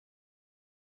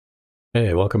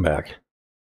Hey, welcome back.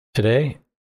 Today,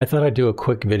 I thought I'd do a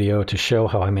quick video to show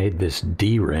how I made this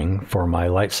D-ring for my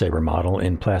lightsaber model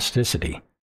in Plasticity.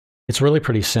 It's really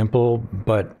pretty simple,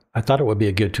 but I thought it would be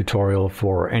a good tutorial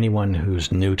for anyone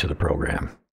who's new to the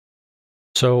program.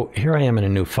 So here I am in a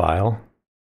new file,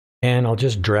 and I'll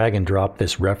just drag and drop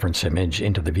this reference image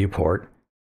into the viewport,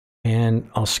 and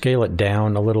I'll scale it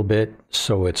down a little bit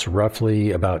so it's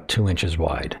roughly about 2 inches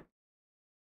wide.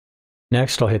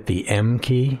 Next, I'll hit the M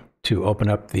key to open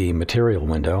up the material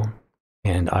window,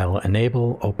 and I'll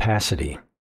enable opacity.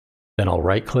 Then I'll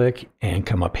right-click and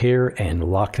come up here and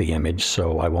lock the image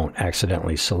so I won't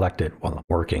accidentally select it while I'm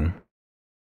working.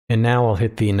 And now I'll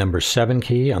hit the number 7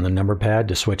 key on the number pad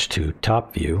to switch to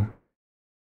top view,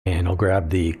 and I'll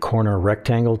grab the corner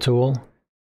rectangle tool,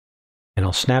 and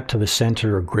I'll snap to the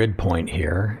center grid point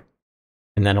here,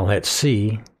 and then I'll hit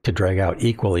C to drag out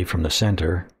equally from the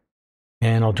center.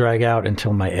 And I'll drag out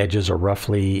until my edges are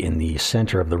roughly in the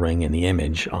center of the ring in the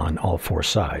image on all 4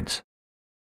 sides.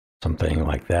 Something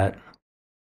like that.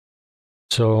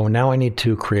 So now I need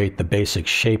to create the basic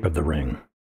shape of the ring.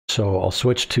 So I'll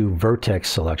switch to vertex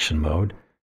selection mode,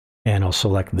 and I'll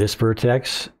select this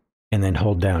vertex, and then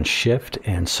hold down Shift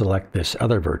and select this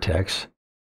other vertex.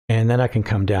 And then I can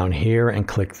come down here and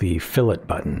click the fillet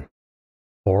button.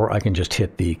 Or I can just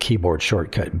hit the keyboard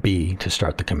shortcut B to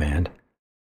start the command.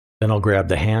 Then I'll grab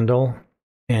the handle,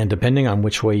 and depending on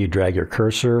which way you drag your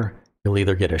cursor, you'll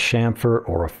either get a chamfer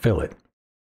or a fillet.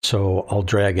 So I'll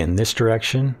drag in this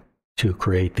direction to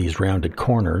create these rounded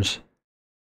corners,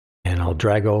 and I'll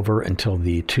drag over until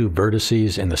the 2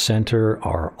 vertices in the center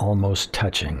are almost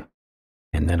touching.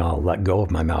 And then I'll let go of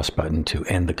my mouse button to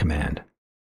end the command.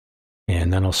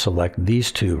 And then I'll select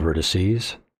these 2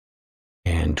 vertices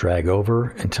and drag over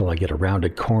until I get a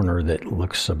rounded corner that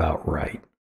looks about right.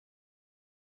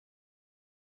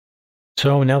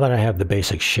 So now that I have the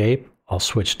basic shape, I'll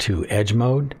switch to edge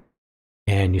mode,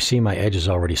 and you see my edge is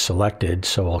already selected,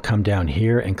 so I'll come down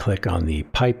here and click on the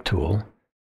pipe tool,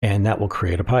 and that will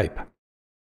create a pipe.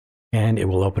 And it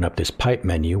will open up this pipe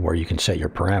menu where you can set your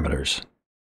parameters.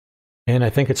 And I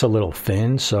think it's a little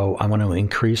thin, so I want to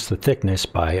increase the thickness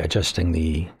by adjusting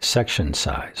the section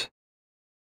size.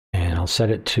 And I'll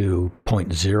set it to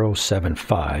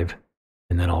 0.075,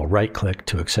 and then I'll right-click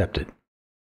to accept it.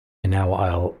 And now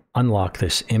I'll unlock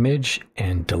this image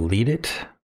and delete it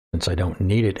since I don't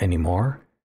need it anymore.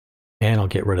 And I'll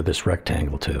get rid of this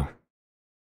rectangle too.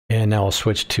 And now I'll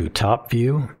switch to top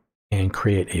view and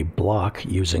create a block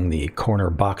using the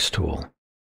corner box tool.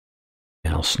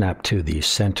 And I'll snap to the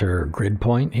center grid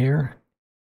point here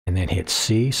and then hit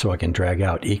C so I can drag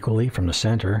out equally from the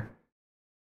center.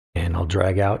 And I'll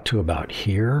drag out to about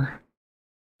here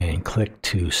and click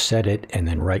to set it and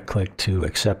then right click to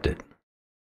accept it.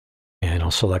 And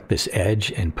I'll select this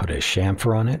edge and put a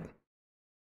chamfer on it.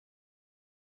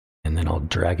 And then I'll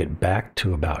drag it back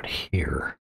to about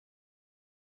here.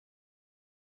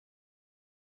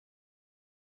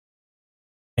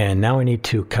 And now I need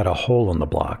to cut a hole in the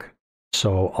block.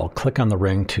 So I'll click on the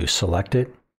ring to select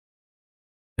it.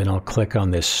 Then I'll click on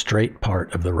this straight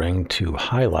part of the ring to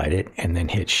highlight it and then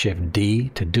hit Shift D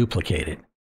to duplicate it.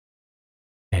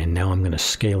 And now I'm going to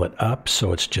scale it up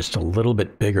so it's just a little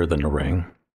bit bigger than the ring.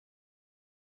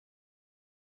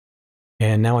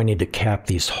 And now I need to cap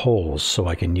these holes so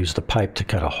I can use the pipe to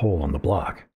cut a hole on the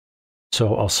block.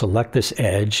 So I'll select this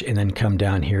edge and then come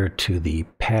down here to the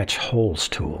Patch Holes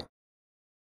tool.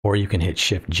 Or you can hit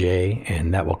Shift J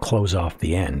and that will close off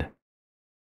the end.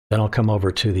 Then I'll come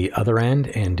over to the other end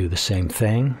and do the same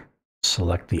thing.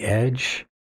 Select the edge,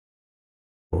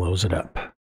 close it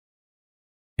up.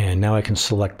 And now I can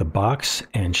select the box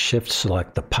and Shift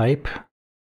select the pipe.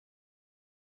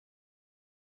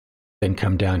 Then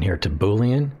come down here to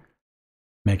Boolean,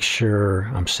 make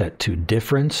sure I'm set to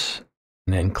difference,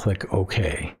 and then click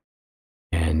OK.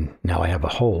 And now I have a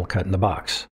hole cut in the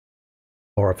box.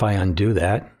 Or if I undo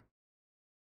that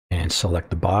and select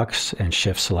the box and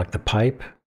Shift select the pipe,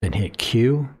 then hit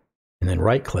Q, and then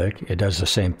right click, it does the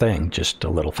same thing, just a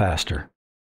little faster.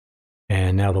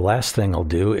 And now the last thing I'll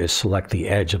do is select the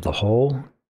edge of the hole,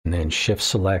 and then Shift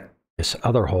select this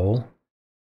other hole,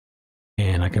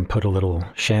 and I can put a little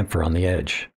chamfer on the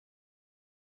edge.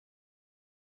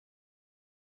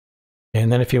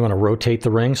 And then if you want to rotate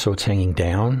the ring so it's hanging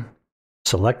down,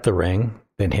 select the ring,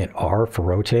 then hit R for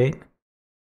rotate.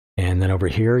 And then over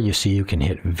here you see you can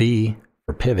hit V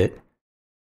for pivot.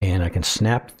 And I can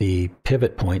snap the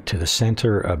pivot point to the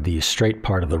center of the straight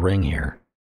part of the ring here.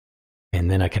 And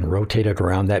then I can rotate it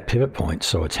around that pivot point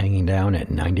so it's hanging down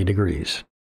at 90 degrees.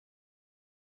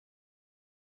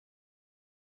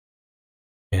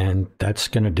 And that's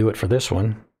going to do it for this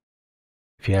one.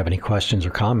 If you have any questions or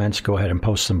comments, go ahead and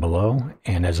post them below.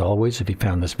 And as always, if you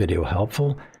found this video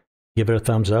helpful, give it a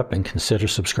thumbs up and consider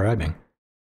subscribing.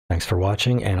 Thanks for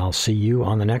watching, and I'll see you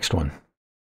on the next one.